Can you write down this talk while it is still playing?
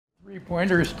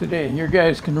Three-pointers today. Your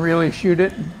guys can really shoot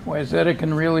it. Wayzata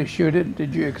can really shoot it.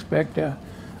 Did you expect a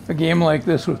game like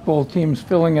this with both teams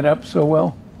filling it up so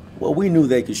well? Well, we knew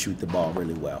they could shoot the ball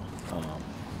really well.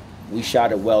 We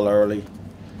shot it well early.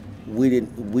 We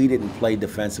didn't play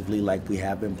defensively like we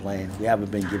have been playing. We haven't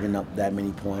been giving up that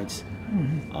many points.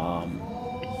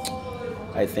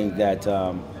 I think that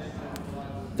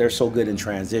they're so good in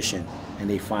transition, and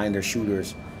they find their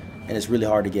shooters, and it's really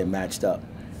hard to get matched up.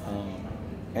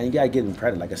 And you gotta give them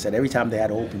credit. Like I said, every time they had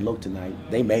an open look tonight,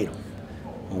 they made them.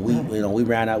 And we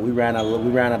ran out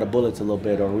of bullets a little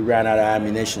bit, or we ran out of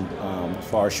ammunition as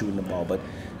far as shooting the ball. But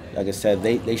like I said,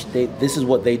 this is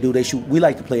what they do. They shoot. We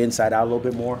like to play inside out a little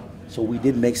bit more. So we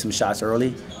did make some shots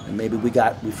early, and maybe we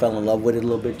fell in love with it a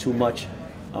little bit too much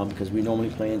because we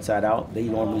normally play inside out. They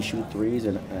normally shoot threes,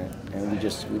 and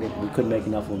we couldn't make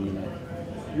enough of them tonight.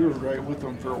 You were right with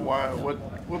them for a while.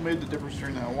 What made the difference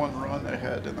during that one run they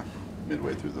had in the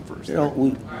midway through the first? You know,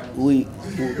 we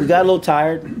got a little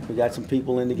tired. We got some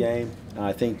people in the game.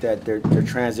 I think that their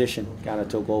transition kind of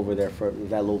took over there for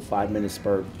that little 5-minute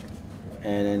spurt,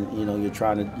 and then you're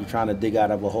trying to dig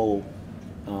out of a hole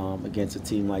against a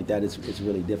team like that. It's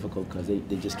really difficult because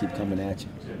they just keep coming at you.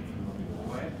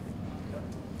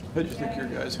 How do you think your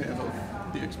guys handled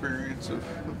the experience of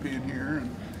being here?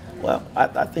 Well,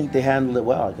 I think they handled it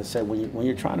well. Like I said, when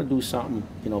you're trying to do something,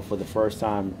 for the first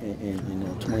time in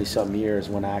 20-something years,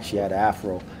 when I actually had an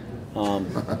afro,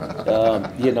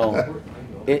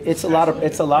 it's a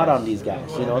lot on these guys.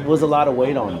 It was a lot of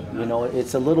weight on them.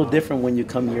 It's a little different when you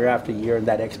come year after year and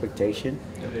that expectation,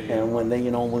 and when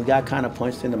when we got kind of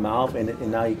punched in the mouth and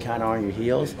now you kind of on your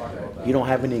heels, you don't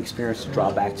have any experience to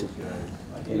draw back to.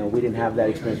 We didn't have that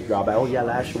experience to draw back. Oh yeah,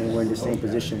 last year when we were in the same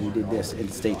position, we did this in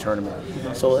the state tournament.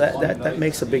 So that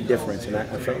makes a big difference, and I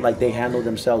felt like they handled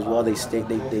themselves well. They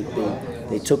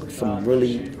took some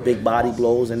really big body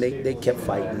blows, and they kept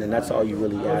fighting, and that's all you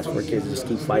really ask for kids, just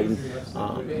keep fighting,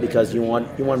 because you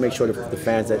want to make sure that the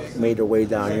fans that made their way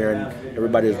down here and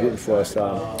everybody who's rooting for us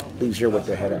leaves here with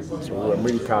their head up. So I'm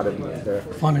really proud of them.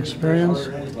 Fun experience.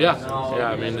 Yeah.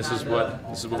 I mean, this is what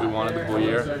we wanted the whole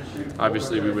year.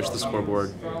 Obviously, we wish the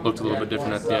scoreboard looked a little bit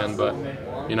different at the end, but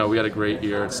we had a great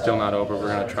year. It's still not over. We're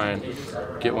gonna try and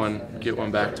get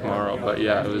one back tomorrow. But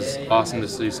yeah, it was awesome to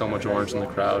see so much orange in the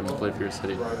crowd and play for your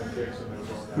city.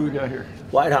 Who we got here?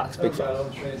 Wyatt Hawks, big fan.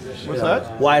 What's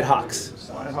that? Wyatt Hawks.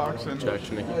 Wyatt Hawks and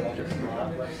Janicki.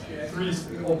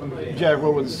 Jack,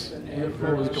 what was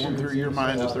going through your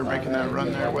mind as they're making that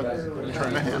run there? What you're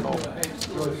trying to handle?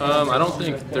 I don't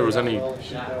think there was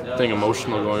anything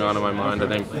emotional going on in my mind. I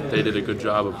think they did a good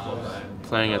job of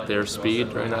playing at their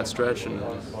speed during that stretch and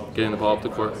getting the ball up the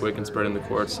court quick and spreading the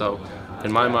court. So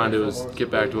in my mind, it was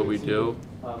get back to what we do,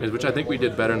 which I think we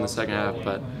did better in the second half,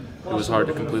 but it was hard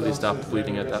to completely stop the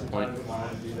bleeding at that point.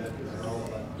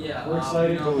 What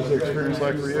was the experience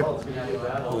like for you?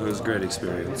 Well, it was a great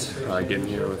experience. Getting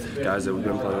here with guys that we've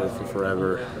been playing with for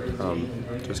forever,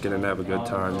 just getting to have a good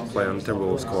time, play on the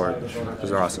Timberwolves court. It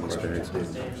was an awesome experience.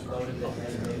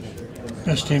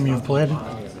 Best team you've played?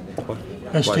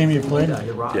 Best team you've played?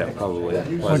 Yeah, probably.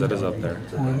 Wayzata's up there.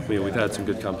 I mean, we've had some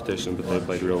good competition, but they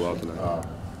played real well tonight.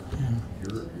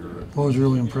 What was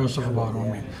really impressive about them?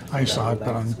 I mean, I saw it,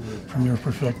 but from your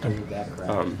perspective.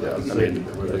 I mean,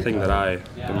 the thing that I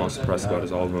am most impressed about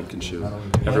is all of them can shoot.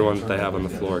 Everyone that they have on the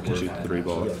floor can shoot the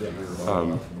 3-ball.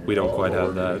 We don't quite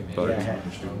have that, but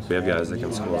we have guys that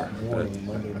can score.